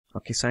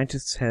Okay,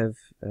 scientists have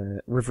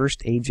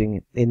reversed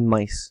aging in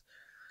mice,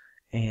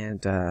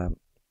 and via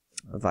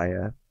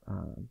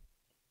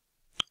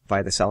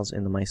the cells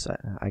in the mice,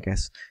 I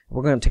guess.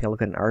 We're going to take a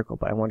look at an article,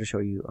 but I want to show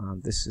you,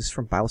 this is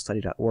from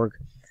BibleStudy.org.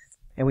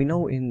 And we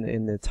know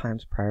in the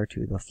times prior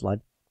to the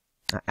flood,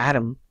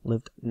 Adam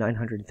lived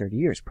 930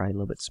 years, probably a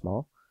little bit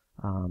small.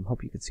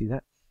 Hope you can see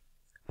that.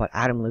 But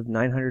Adam lived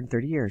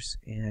 930 years,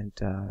 and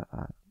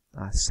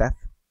Seth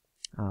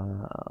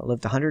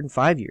lived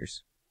 105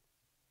 years.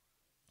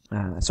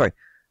 At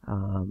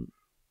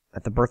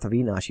the birth of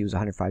Enosh, he was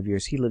 105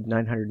 years. He lived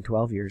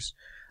 912 years.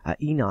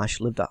 Enosh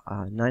lived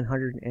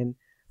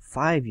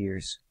 905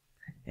 years.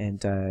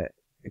 And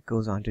it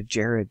goes on to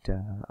Jared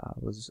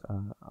was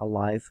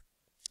alive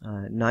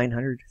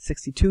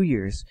 962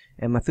 years.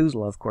 And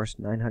Methuselah, of course,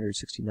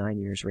 969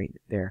 years right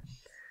there.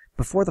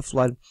 Before the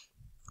flood,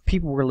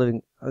 people were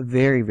living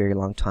very, very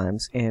long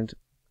times. And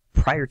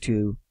prior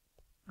to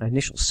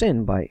initial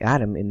sin by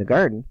Adam in the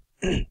garden,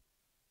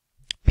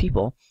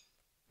 people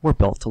were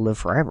built to live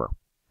forever.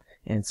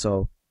 And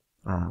so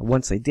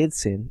once they did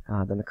sin,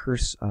 then the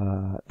curse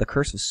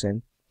of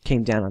sin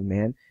came down on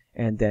man,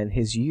 and then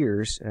his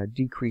years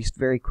decreased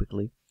very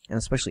quickly, and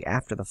especially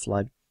after the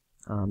flood,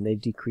 they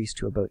decreased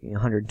to about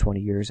 120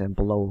 years and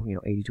below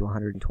 80 to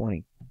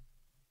 120.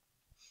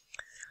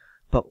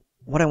 But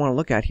what I want to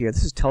look at here,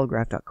 this is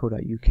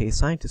telegraph.co.uk.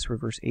 Scientists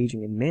reverse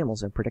aging in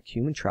mammals and predict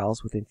human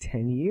trials within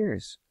 10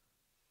 years.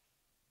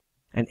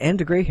 An end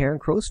to gray hair and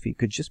crow's feet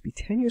could just be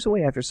 10 years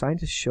away after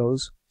scientists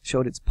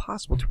showed it's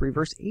possible to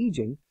reverse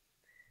aging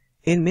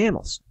in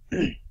mammals.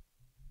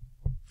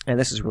 And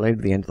this is related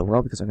to the end of the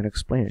world because I'm going to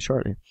explain it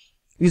shortly.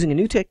 Using a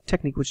new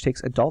technique which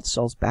takes adult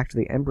cells back to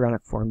the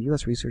embryonic form,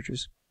 U.S.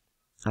 researchers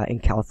in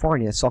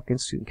California, Salk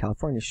Institute in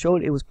California,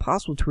 showed it was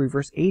possible to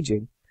reverse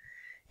aging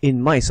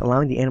in mice,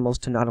 allowing the animals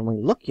to not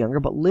only look younger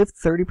but live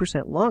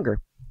 30%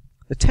 longer.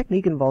 The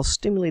technique involves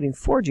stimulating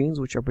 4 genes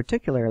which are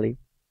particularly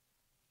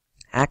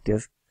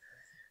active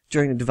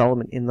during the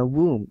development in the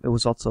womb. It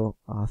was also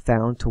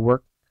found to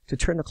work to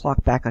turn the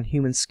clock back on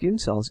human skin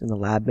cells in the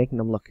lab, making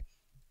them look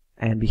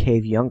and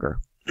behave younger.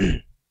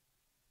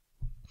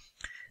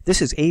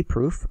 This is a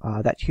proof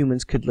that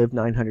humans could live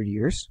 900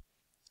 years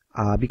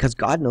because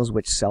God knows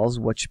which cells,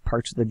 which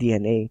parts of the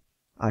DNA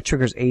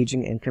triggers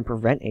aging and can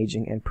prevent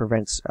aging and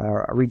prevents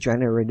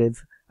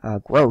regenerative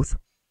growth.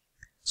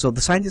 So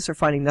the scientists are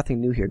finding nothing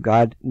new here.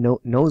 God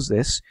knows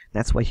this.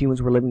 That's why humans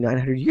were living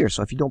 900 years.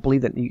 So if you don't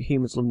believe that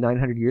humans lived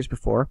 900 years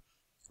before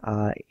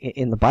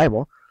in the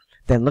Bible,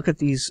 then look at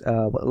these.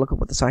 Look at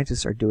what the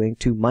scientists are doing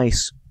to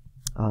mice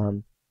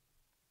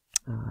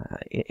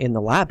in the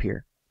lab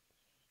here,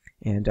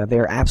 and they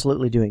are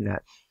absolutely doing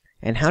that.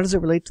 And how does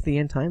it relate to the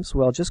end times?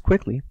 Well, just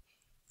quickly,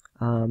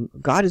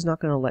 God is not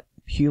going to let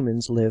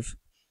humans live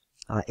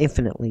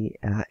infinitely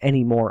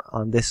anymore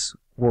on this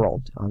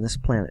world, on this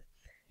planet.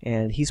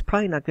 And he's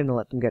probably not going to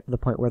let them get to the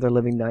point where they're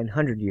living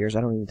 900 years.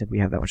 I don't even think we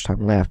have that much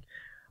time left.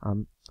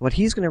 But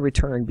he's going to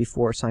return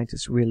before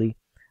scientists really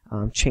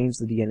change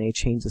the DNA,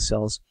 change the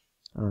cells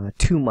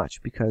too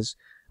much, because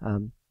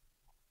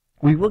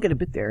we will get a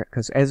bit there,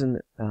 because as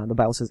in the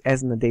Bible says,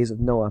 as in the days of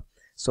Noah,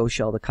 so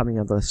shall the coming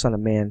of the Son of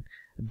Man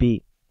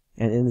be.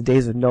 And in the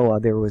days of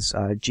Noah, there was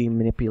gene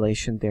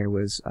manipulation, there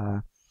was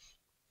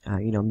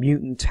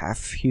mutant,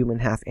 half human,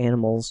 half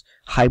animals,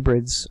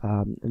 hybrids,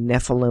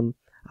 Nephilim,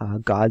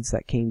 gods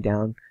that came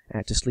down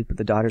to sleep with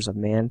the daughters of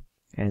man,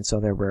 and so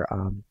there were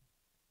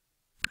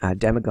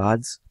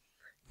demigods,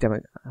 half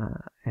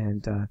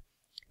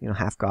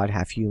god,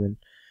 half human,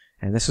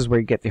 and this is where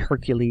you get the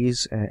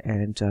Hercules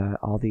and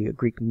all the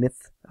Greek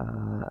myth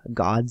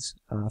gods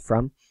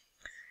from,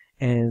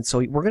 and so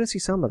we're going to see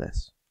some of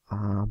this,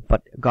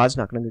 but God's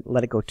not going to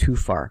let it go too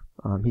far.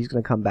 He's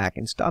going to come back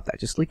and stop that,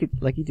 just like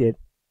he did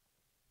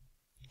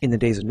in the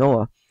days of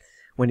Noah,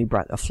 when he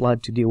brought a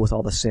flood to deal with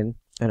all the sin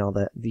and all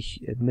the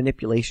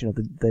manipulation of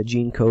the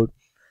gene code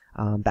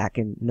back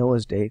in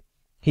Noah's day.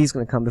 He's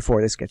going to come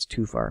before this gets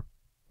too far.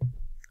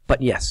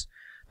 But yes,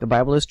 the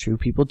Bible is true.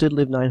 People did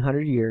live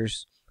 900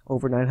 years,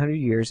 over 900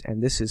 years,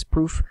 and this is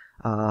proof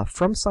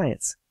from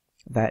science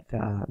that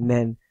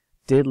men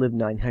did live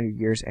 900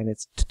 years, and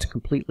it's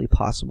completely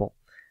possible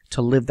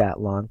to live that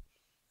long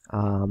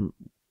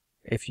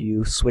if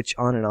you switch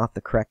on and off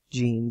the correct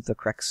genes, the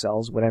correct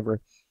cells,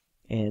 whatever.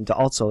 And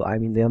also, I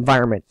mean, the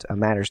environment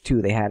matters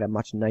too. They had a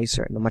much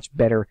nicer and a much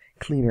better,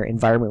 cleaner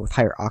environment with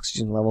higher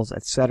oxygen levels,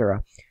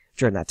 etc.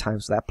 during that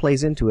time. So that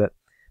plays into it.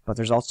 But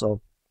there's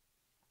also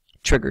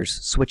triggers,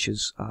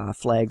 switches,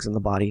 flags in the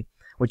body,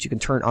 which you can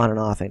turn on and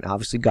off. And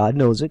obviously God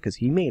knows it because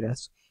He made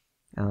us.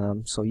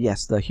 So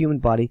yes, the human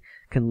body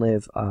can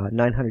live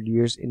 900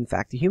 years. In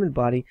fact, the human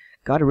body,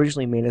 God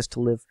originally made us to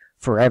live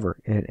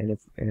forever. And if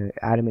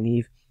Adam and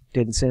Eve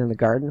didn't sin in the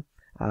garden,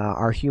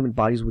 our human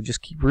bodies would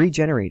just keep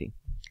regenerating.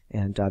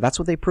 And that's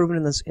what they've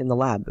proven in the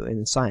lab,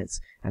 in science,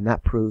 and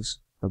that proves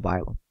the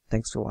Bible.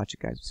 Thanks for watching,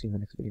 guys. We'll see you in the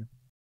next video.